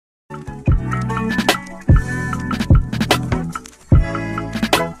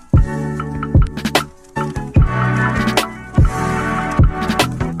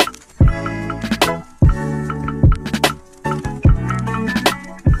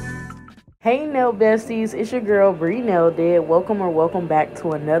Hey nail besties, it's your girl Bree Nail Dead. Welcome back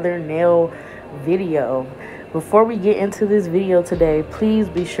to another nail video. Before we get into this video today, please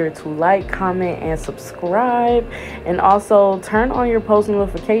be sure to like, comment, and subscribe. And also turn on your post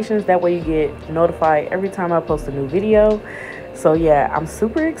notifications. That way you get notified every time I post a new video. So yeah, I'm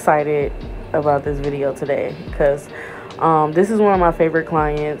super excited about this video today because this is one of my favorite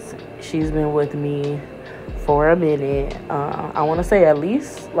clients. She's been with me for a minute. I want to say at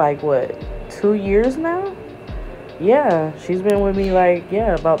least like what, 2 years now. Yeah, she's been with me like,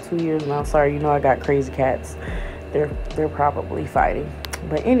 yeah, about 2 years now. Sorry, you know I got crazy cats. They're probably fighting,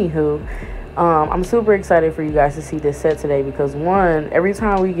 but anywho, I'm super excited for you guys to see this set today because one, every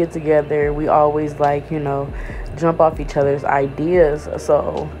time we get together we always like, you know, jump off each other's ideas.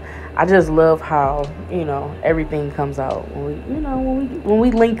 So I just love how, you know, everything comes out when we, you know, when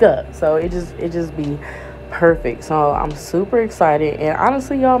we link up. So it just be perfect. So I'm super excited. And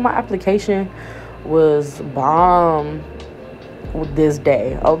honestly, y'all, my application was bomb this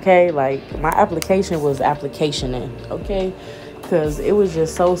day. Okay, like my application was applicationing. Okay, because it was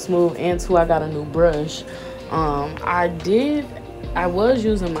just so smooth. And two, I got a new brush. I was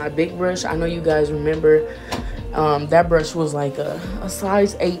using my big brush. I know you guys remember that brush was like a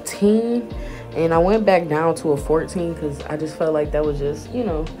size 18, and I went back down to a 14 because I just felt like that was just, you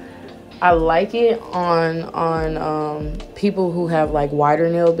know, I like it on people who have like wider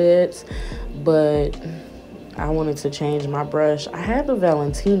nail beds, but I wanted to change my brush. I had the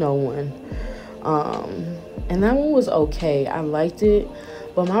Valentino one, and that one was okay. I liked it,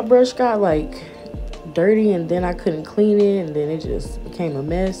 but my brush got like dirty, and then I couldn't clean it, and then it just became a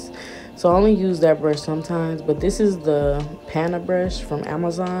mess. So I only use that brush sometimes, but this is the Pana brush from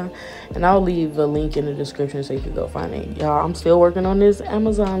Amazon, and I'll leave a link in the description so you can go find it. Y'all, I'm still working on this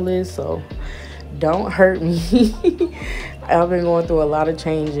Amazon list, so don't hurt me. I've been going through a lot of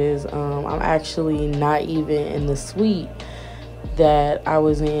changes. I'm actually not even in the suite that I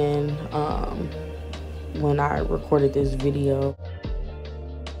was in when I recorded this video.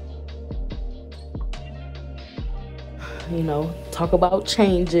 You know, talk about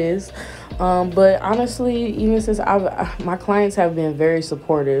changes, but honestly, even since my clients have been very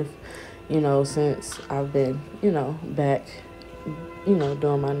supportive, you know, since I've been, you know, back, you know,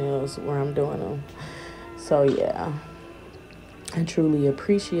 doing my nails where I'm doing them. So yeah, I truly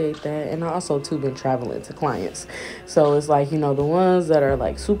appreciate that. And I also too been traveling to clients, so it's like, you know, the ones that are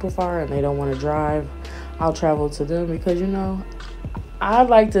like super far and they don't want to drive, I'll travel to them because, you know, I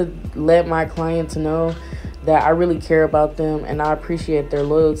like to let my clients know that I really care about them and I appreciate their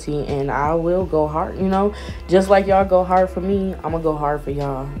loyalty, and I will go hard, you know, just like y'all go hard for me, I'm gonna go hard for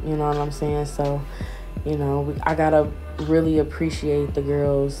y'all, you know what I'm saying? So, you know, I gotta really appreciate the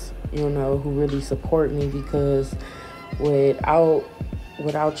girls, you know, who really support me, because without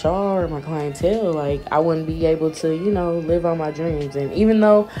y'all or my clientele, like I wouldn't be able to, you know, live on my dreams. And even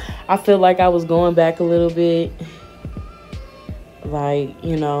though I feel like I was going back a little bit, like,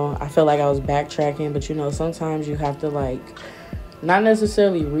 you know, I feel like I was backtracking, but you know, sometimes you have to like not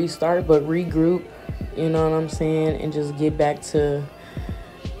necessarily restart but regroup, you know what I'm saying, and just get back to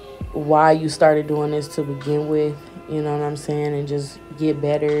why you started doing this to begin with, you know what I'm saying, and just get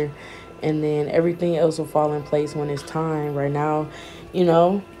better, and then everything else will fall in place when it's time. Right now, you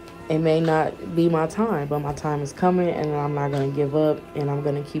know, it may not be my time, but my time is coming, and I'm not going to give up, and I'm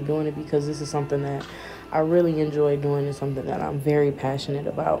going to keep doing it because this is something that I really enjoy doing. It's something that I'm very passionate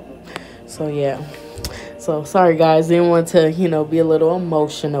about. So yeah, so sorry guys, didn't want to, you know, be a little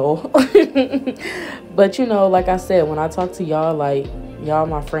emotional. But you know, like I said, when I talk to y'all, like y'all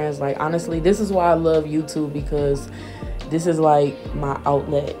my friends, like honestly, this is why I love YouTube, because this is like my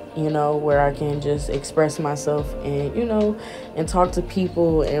outlet, you know, where I can just express myself and, you know, and talk to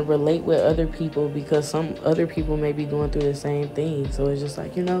people and relate with other people, because some other people may be going through the same thing. So it's just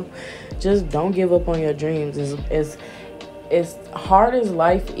like, you know, just don't give up on your dreams. As hard as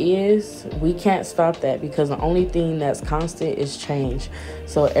life is, we can't stop that, because the only thing that's constant is change.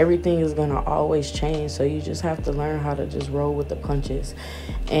 So everything is going to always change. So you just have to learn how to just roll with the punches.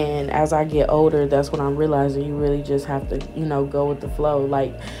 And as I get older, that's when I'm realizing you really just have to, you know, go with the flow.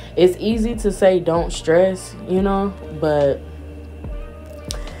 Like, it's easy to say don't stress, you know, but,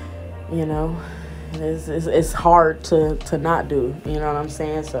 you know, it's hard to not do, you know what I'm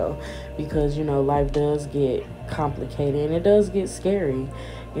saying? So because, you know, life does get complicated and it does get scary,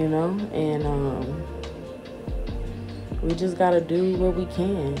 you know, and we just gotta do what we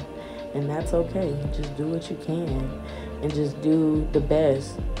can, and that's okay. Just do what you can, and just do the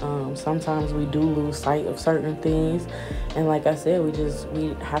best. Sometimes we do lose sight of certain things, and like I said,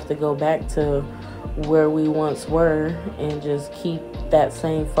 we have to go back to where we once were and just keep that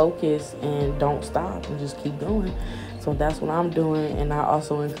same focus and don't stop and just keep going. So that's what I'm doing, and I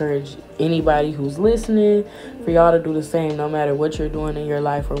also encourage anybody who's listening for y'all to do the same. No matter what you're doing in your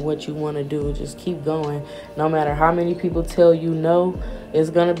life or what you want to do, just keep going. No matter how many people tell you no, it's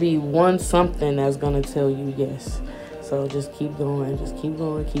gonna be one something that's gonna tell you yes. So just keep going, just keep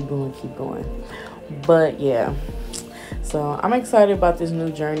going, keep going, keep going. But yeah, so I'm excited about this new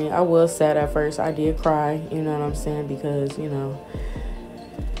journey. I was sad at first. I did cry, you know what I'm saying, because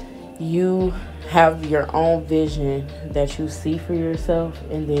you have your own vision that you see for yourself,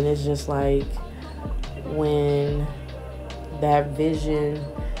 and then it's just like when that vision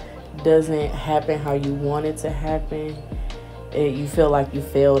doesn't happen how you want it to happen, you feel like you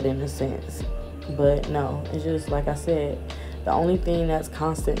failed in a sense. But no, it's just like I said, the only thing that's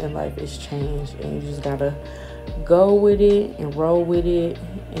constant in life is change, and you just gotta go with it and roll with it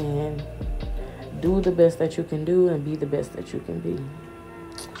and do the best that you can do and be the best that you can be,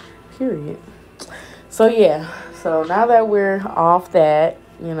 period. So yeah, so now that we're off that,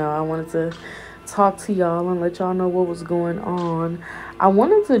 I wanted to talk to y'all and let y'all know what was going on. I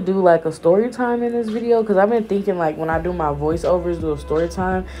wanted to do like a story time in this video, because I've been thinking like when I do my voiceovers, do a story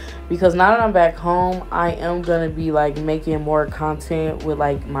time, because now that I'm back home, I am gonna be like making more content with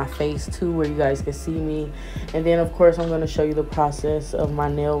like my face too, where you guys can see me. And then of course I'm gonna show you the process of my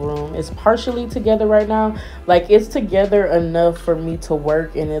nail room. It's partially together right now, like it's together enough for me to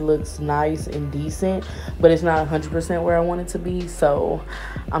work and it looks nice and decent, but it's not 100% where I want it to be. So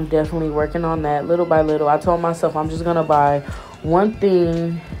I'm definitely working on that little by little. I told myself I'm just gonna buy one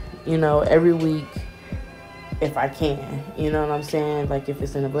thing, every week if I can, you know what I'm saying? Like if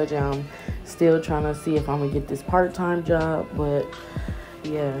it's in a budget, I'm still trying to see if I'm gonna get this part-time job. But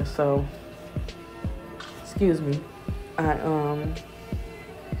yeah, so excuse me, I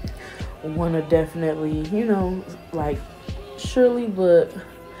want to definitely, like surely, but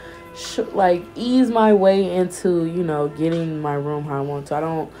like ease my way into, getting my room how I want to. I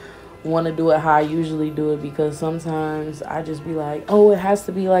don't want to do it how I usually do it, because sometimes I just be like, oh, it has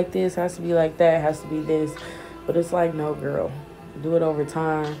to be like this, has to be like that, it has to be this. But it's like, no, girl, do it over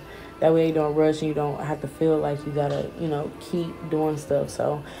time. That way you don't rush and you don't have to feel like you gotta, keep doing stuff.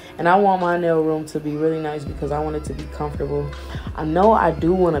 So, and I want my nail room to be really nice because I want it to be comfortable. I know I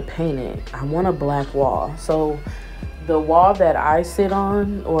do want to paint it. I want a black wall. So the wall that I sit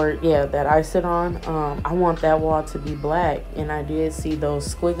on, I want that wall to be black. And I did see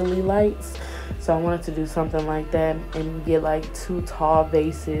those squiggly lights, so I wanted to do something like that and get like 2 tall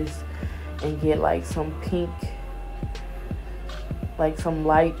vases and get like some pink, like some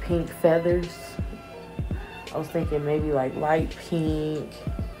light pink feathers. I was thinking maybe like light pink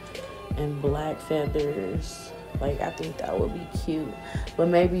and black feathers. Like, I think that would be cute. But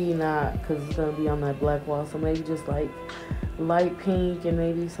maybe not, because it's going to be on that black wall. So maybe just, like, light pink and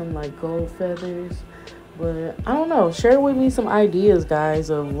maybe some, like, gold feathers. But, I don't know. Share with me some ideas, guys,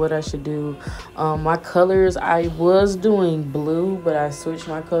 of what I should do. My colors, I was doing blue, but I switched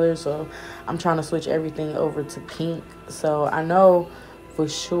my colors. So, I'm trying to switch everything over to pink. So, I know for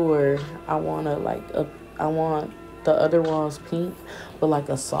sure I want to, I want the other walls pink, but, like,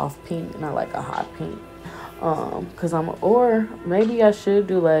 a soft pink, not, like, a hot pink. Cause or maybe I should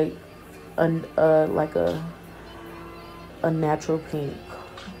do like a natural pink,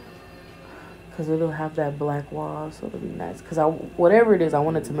 cause it'll have that black wall, so it'll be nice. Cause whatever it is, I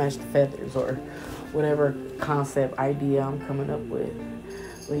want it to match the feathers or whatever concept idea I'm coming up with.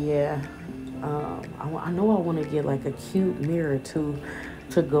 But yeah, I know I want to get like a cute mirror too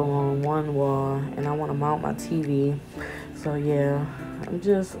to go on one wall, and I want to mount my TV. So yeah, I'm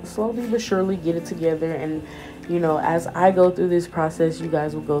just slowly but surely get it together, and as I go through this process, you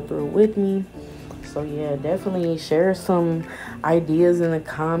guys will go through it with me. So yeah, definitely share some ideas in the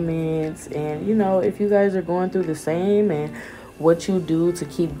comments, and if you guys are going through the same and what you do to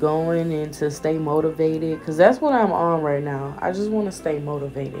keep going and to stay motivated, because that's what I'm on right now. I just want to stay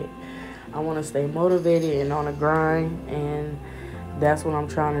motivated. I want to stay motivated and on a grind, and that's what I'm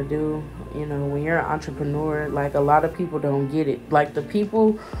trying to do. When you're an entrepreneur, like, a lot of people don't get it. Like, the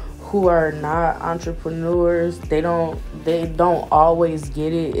people who are not entrepreneurs, they don't always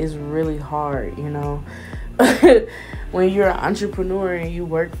get it. It's really hard, when you're an entrepreneur and you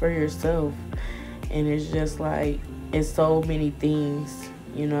work for yourself, and it's just like, it's so many things,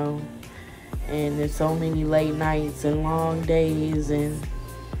 and there's so many late nights and long days and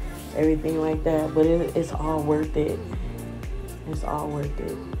everything like that. But it's all worth it. It's all worth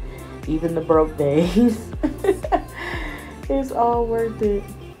it. Even the broke days. It's all worth it.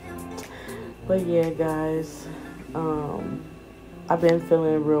 But yeah, guys, I've been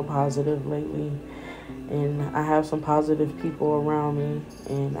feeling real positive lately, and I have some positive people around me,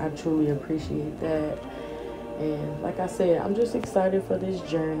 and I truly appreciate that. And like I said, I'm just excited for this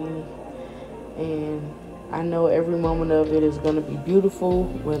journey, and I know every moment of it is going to be beautiful,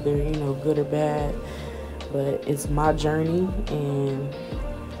 whether, good or bad, but it's my journey. And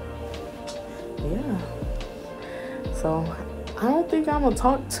yeah, so I don't think I'm gonna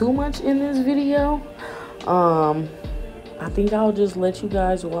talk too much in this video. I think I'll just let you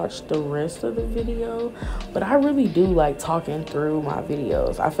guys watch the rest of the video, but I really do like talking through my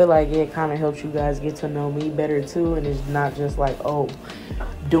videos. I feel like it kind of helps you guys get to know me better too, and it's not just like, oh,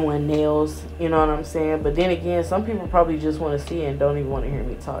 doing nails, you know what I'm saying? But then again, some people probably just want to see it and don't even want to hear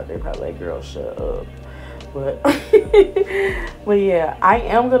me talk. They probably like, girl, shut up. But but yeah, I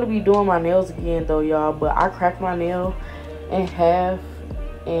am gonna be doing my nails again though, y'all. But I cracked my nail in half,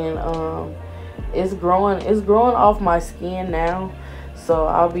 and it's growing off my skin now, so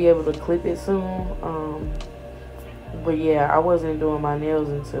I'll be able to clip it soon. But yeah, I wasn't doing my nails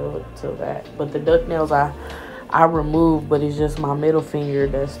until that. But the duck nails I removed, but it's just my middle finger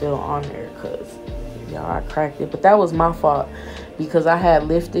that's still on there, because y'all, I cracked it. But that was my fault, because I had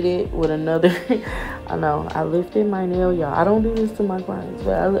lifted it with another I know I lifted my nail, y'all. I don't do this to my clients,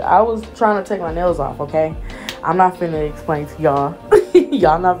 but I was trying to take my nails off. Okay, I'm not finna explain to y'all.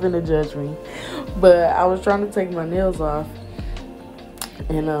 Y'all not finna judge me, but I was trying to take my nails off,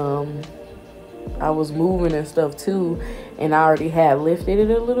 and I was moving and stuff too, and I already had lifted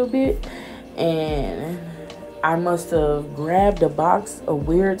it a little bit, and I must have grabbed a box a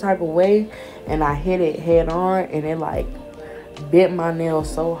weird type of way, and I hit it head on, and it like bit my nail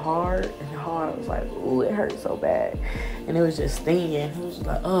so hard. I was like, ooh, it hurt so bad, and it was just stinging. It was just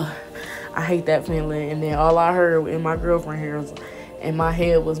like, ugh, I hate that feeling. And then all I heard in my girlfriend here was, in my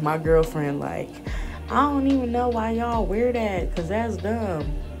head, was my girlfriend like, I don't even know why y'all wear that, because that's dumb.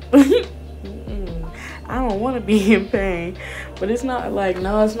 I don't want to be in pain. But it's not like,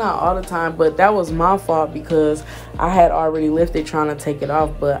 no, it's not all the time. But that was my fault, because I had already lifted trying to take it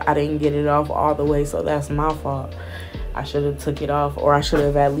off, but I didn't get it off all the way, so that's my fault. I should have took it off, or I should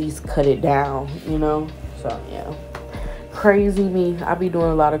have at least cut it down, So yeah, crazy me. I be doing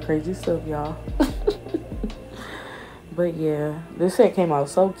a lot of crazy stuff, y'all. But yeah, this set came out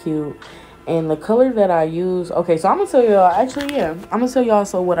so cute. And the color that I use, okay, so I'm gonna tell y'all, actually, yeah, I'm gonna tell y'all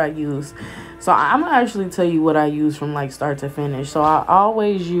what I use. So I'm gonna actually tell you what I use from like start to finish. So I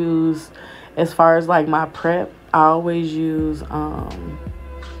always use, as far as like my prep, I always use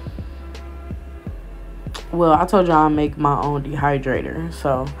well, I told y'all I make my own dehydrator,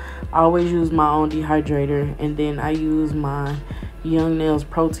 so I always use my own dehydrator. And then I use my Young Nails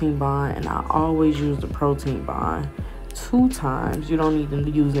protein bond, and I always use the protein bond 2 times. You don't need to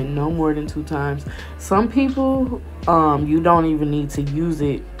use it no more than 2 times. Some people, you don't even need to use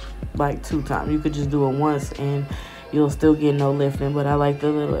it like 2 times. You could just do it once and you'll still get no lifting. But I like the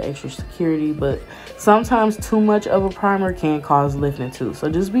little extra security. But sometimes too much of a primer can cause lifting too, so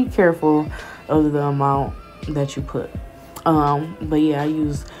just be careful of the amount that you put. But yeah, I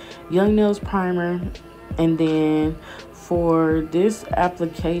use Young Nails primer. And then for this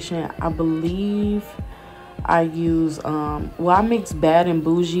application, I believe I use well, I mix Bad and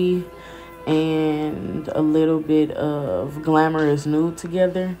Bougie and a little bit of Glamorous Nude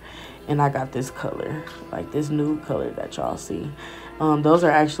together, and I got this color, like this nude color that y'all see. Those are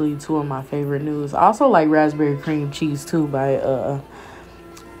actually 2 of my favorite nudes. I also like Raspberry Cream Cheese too by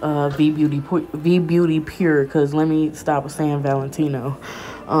V Beauty Pure, because let me stop saying Valentino.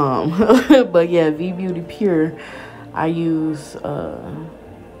 But yeah, V Beauty Pure, I use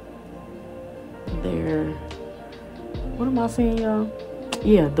their, what am I saying, y'all?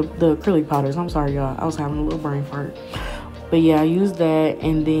 Yeah, the acrylic powders. I'm sorry, y'all, I was having a little brain fart. But yeah, I use that.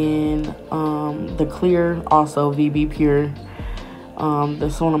 And then the clear, also VB Pure.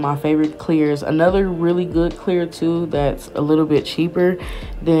 That's one of my favorite clears. Another really good clear too, that's a little bit cheaper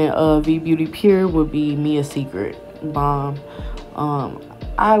than V Beauty Pure, would be Mia Secret Balm.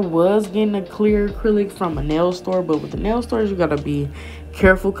 I was getting a clear acrylic from a nail store, but with the nail stores you gotta be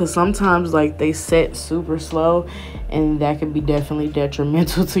careful, because sometimes like they set super slow, and that can be definitely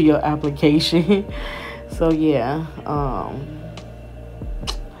detrimental to your application. So yeah,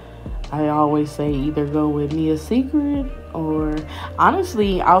 I always say either go with Mia Secret, or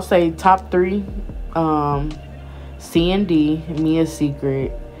honestly I'll say top 3, C&D, Mia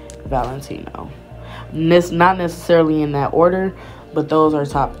Secret, Valentino. Not necessarily in that order, but those are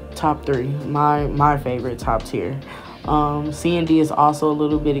top 3, my favorite, top tier. C&D is also a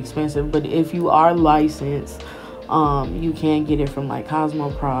little bit expensive, but if you are licensed, You can get it from like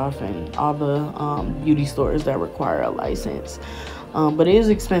Cosmoprof and all the beauty stores that require a license. But it is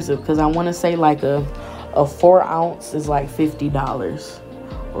expensive because I want to say like a 4 ounce is like $50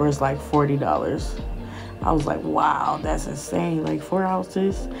 or it's like $40. I was like, wow, that's insane. Like 4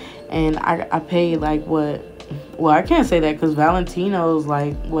 ounces. And I paid like what? Well, I can't say that because Valentino's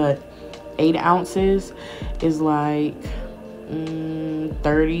like what? 8 ounces is like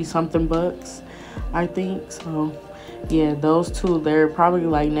 30 something bucks, I think. So yeah, those two, they're probably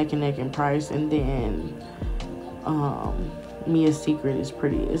like neck and neck in price. And then Mia's Secret is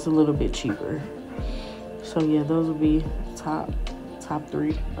it's a little bit cheaper. So yeah, those will be top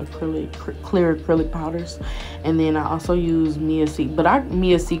 3 clear acrylic powders. And then I also use Mia's Secret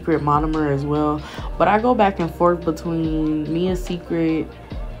monomer as well, but I go back and forth between Mia's Secret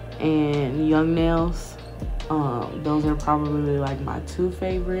and Young Nails. Those are probably like my 2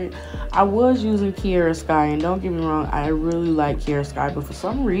 favorite. I was using Kiara Sky, and don't get me wrong, I really like Kiara Sky, but for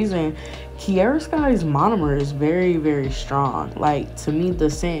some reason Kiara Sky's monomer is very, very strong. Like, to me, the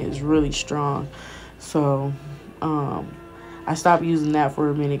scent is really strong. So I stopped using that for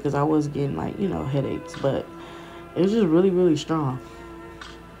a minute because I was getting like, you know, headaches, but it was just really, really strong.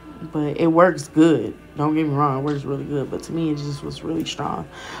 But it works good. Don't get me wrong, it works really good. But to me, it just was really strong.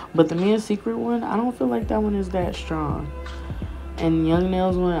 But the Mia's Secret one, I don't feel like that one is that strong. And Young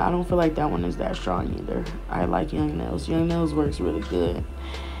Nails one, I don't feel like that one is that strong either. I like Young Nails. Young Nails works really good.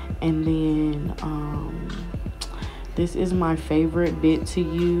 And then this is my favorite bit to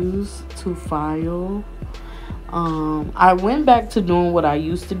use to file. I went back to doing what I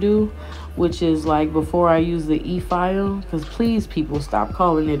used to do, which is like before I use the e-file, because please, people, stop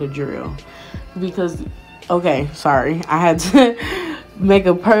calling it a drill. Because, okay, sorry, I had to make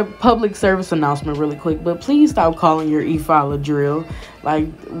a public service announcement really quick, but please stop calling your e-file a drill. Like,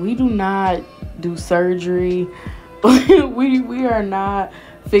 we do not do surgery. we are not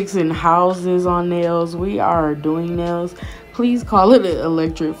fixing houses on nails. We are doing nails. Please call it an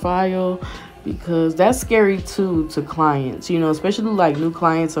electric file, because that's scary too to clients, you know, especially like new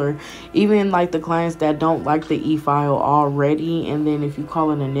clients, or even like the clients that don't like the e-file already. And then if you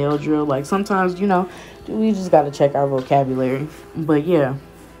call it a nail drill, like, sometimes, you know, we just got to check our vocabulary. But yeah,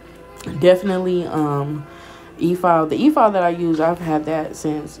 definitely e-file, the e-file that I use, I've had that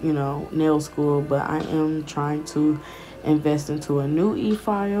since, you know, nail school, but I am trying to invest into a new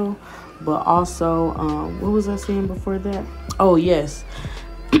e-file. But also what was I saying before that? Oh yes.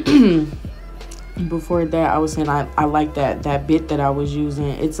 Before that, I was saying I like that bit that I was using.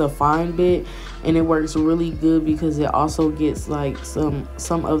 It's a fine bit, and it works really good because it also gets like some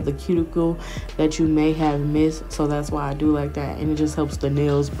of the cuticle that you may have missed. So that's why I do like that, and it just helps the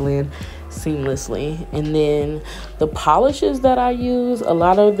nails blend seamlessly. And then the polishes that I use, a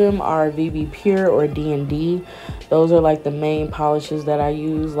lot of them are VB Pure or D&D. Those are like the main polishes that I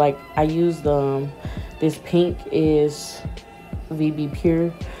use. Like, I use this pink is VB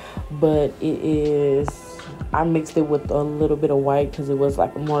Pure, but I mixed it with a little bit of white because it was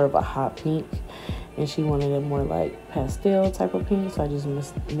like more of a hot pink, and she wanted a more like pastel type of pink, so I just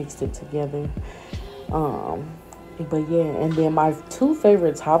mixed it together. But yeah, and then my 2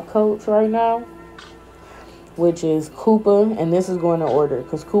 favorite top coats right now, which is Koopa, and this is going to order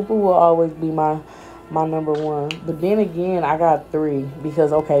because Koopa will always be my number 1. But then again, I got 3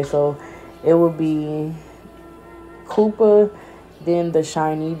 because, okay, so it would be Koopa, then the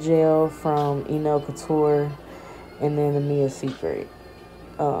shiny gel from Enel Couture, and then the Mia's Secret,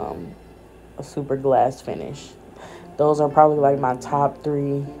 a super glass finish. Those are probably like my top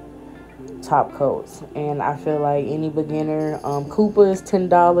 3 top coats. And I feel like any beginner, Koopa is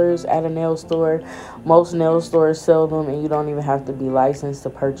 $10 at a nail store. Most nail stores sell them, and you don't even have to be licensed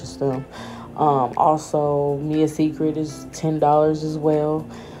to purchase them. Also, Mia's Secret is $10 as well.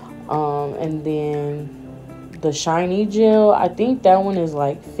 And then the shiny gel, I think that one is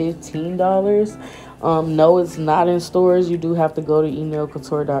like $15. No, it's not in stores. You do have to go to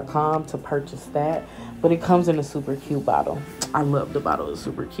enelcouture.com to purchase that, but it comes in a super cute bottle. I love the bottle. It's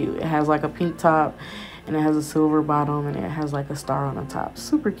super cute. It has like a pink top, and it has a silver bottom, and it has like a star on the top.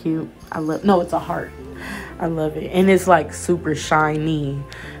 Super cute. No, it's a heart. I love it. And it's like super shiny.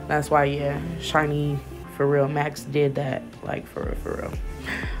 That's why, yeah, shiny for real. Max did that, like, for real.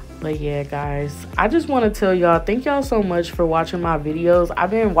 But yeah, guys, I just want to tell y'all, thank y'all so much for watching my videos. I've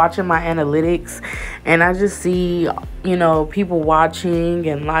been watching my analytics, and I just see, you know, people watching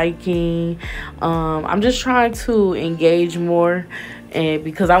and liking. I'm just trying to engage more, and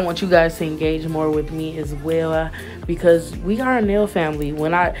because I want you guys to engage more with me as well, because we are a nail family.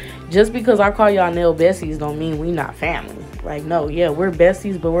 Just because I call y'all nail besties don't mean we not family. Like, no, yeah, we're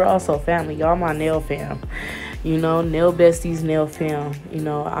besties, but we're also family. Y'all my nail fam. You know, nail besties, nail fam. You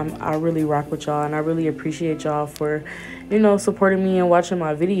know, I really rock with y'all, and I really appreciate y'all for, you know, supporting me and watching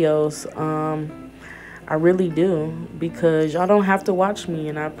my videos. I really do, because y'all don't have to watch me,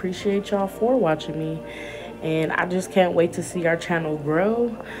 and I appreciate y'all for watching me. And I just can't wait to see our channel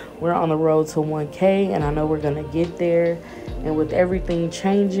grow. We're on the road to 1K, and I know we're gonna get there. And with everything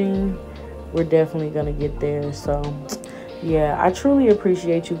changing, we're definitely gonna get there. So yeah, I truly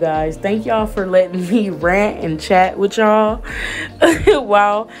appreciate you guys. Thank y'all for letting me rant and chat with y'all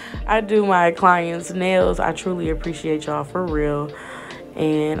while I do my clients' nails. I truly appreciate y'all for real.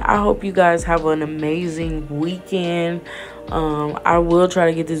 And I hope you guys have an amazing weekend. I will try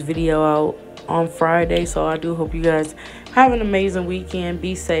to get this video out on Friday, so I do hope you guys have an amazing weekend.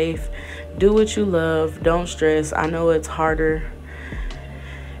 Be safe, do what you love, don't stress. I know it's harder,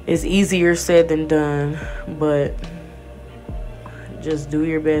 it's easier said than done, but just do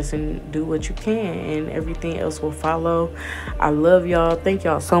your best and do what you can, and everything else will follow. I love y'all. Thank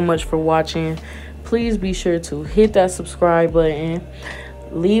y'all so much for watching. Please be sure to hit that subscribe button,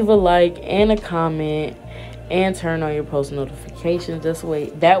 leave a like and a comment, and turn on your post notifications.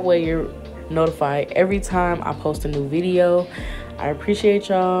 That way you're notified every time I post a new video. I appreciate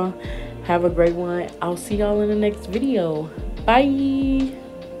y'all. Have a great one. I'll see y'all in the next video. Bye.